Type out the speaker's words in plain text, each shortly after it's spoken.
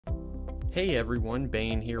Hey everyone,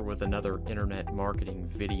 Bane here with another internet marketing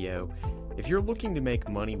video. If you're looking to make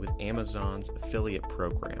money with Amazon's affiliate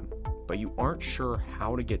program, but you aren't sure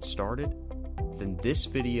how to get started, then this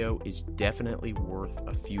video is definitely worth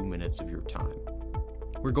a few minutes of your time.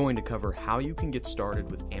 We're going to cover how you can get started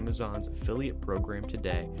with Amazon's affiliate program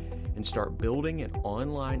today and start building an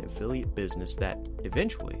online affiliate business that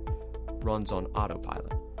eventually runs on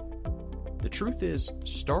autopilot. The truth is,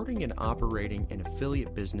 starting and operating an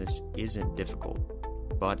affiliate business isn't difficult,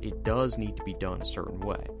 but it does need to be done a certain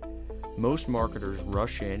way. Most marketers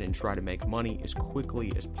rush in and try to make money as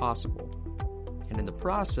quickly as possible, and in the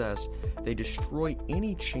process, they destroy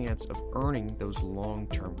any chance of earning those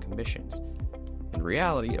long-term commissions. In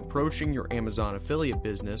reality, approaching your Amazon affiliate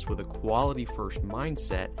business with a quality-first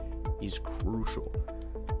mindset is crucial.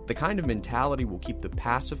 The kind of mentality will keep the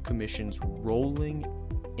passive commissions rolling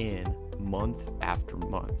in month after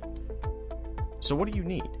month. So what do you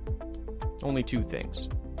need? Only two things: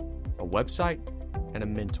 a website and a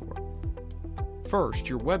mentor. First,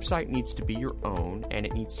 your website needs to be your own, and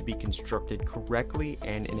it needs to be constructed correctly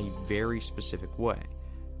and in a very specific way.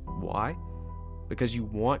 Why? Because you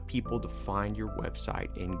want people to find your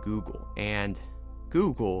website in Google, and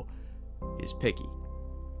Google is picky.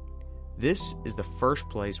 This is the first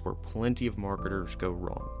place where plenty of marketers go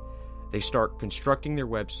wrong. They start constructing their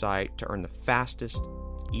website to earn the fastest,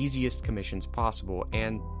 easiest commissions possible,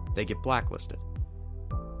 and they get blacklisted.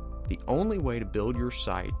 The only way to build your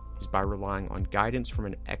site is by relying on guidance from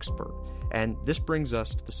an expert, and this brings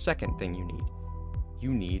us to the second thing you need.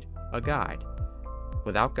 You need a guide.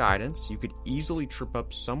 Without guidance, you could easily trip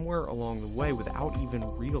up somewhere along the way without even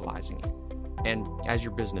realizing it. And as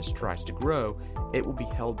your business tries to grow, it will be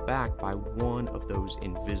held back by one of those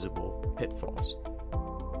invisible pitfalls.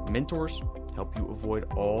 Mentors help you avoid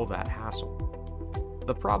all that hassle.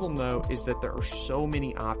 The problem, though, is that there are so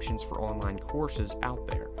many options for online courses out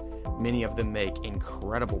there. Many of them make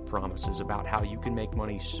incredible promises about how you can make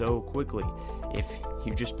money so quickly if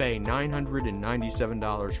you just pay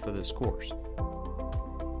 $997 for this course.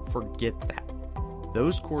 Forget that.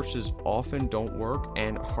 Those courses often don't work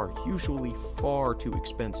and are usually far too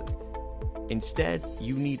expensive. Instead,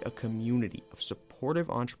 you need a community of supportive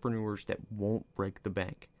entrepreneurs that won't break the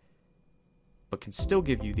bank, but can still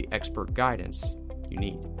give you the expert guidance you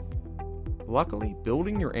need. Luckily,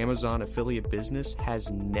 building your Amazon affiliate business has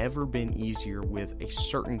never been easier with a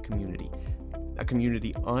certain community, a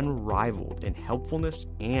community unrivaled in helpfulness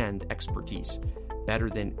and expertise, better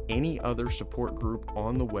than any other support group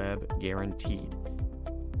on the web, guaranteed.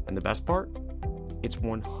 And the best part? It's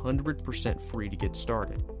 100% free to get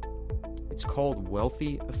started. It's called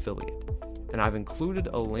Wealthy Affiliate, and I've included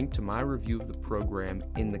a link to my review of the program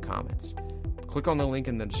in the comments. Click on the link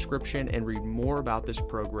in the description and read more about this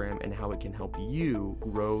program and how it can help you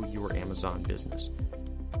grow your Amazon business.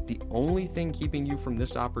 The only thing keeping you from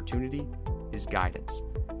this opportunity is guidance,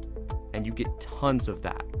 and you get tons of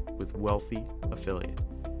that with Wealthy Affiliate.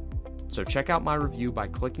 So check out my review by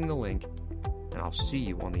clicking the link, and I'll see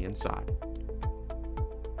you on the inside.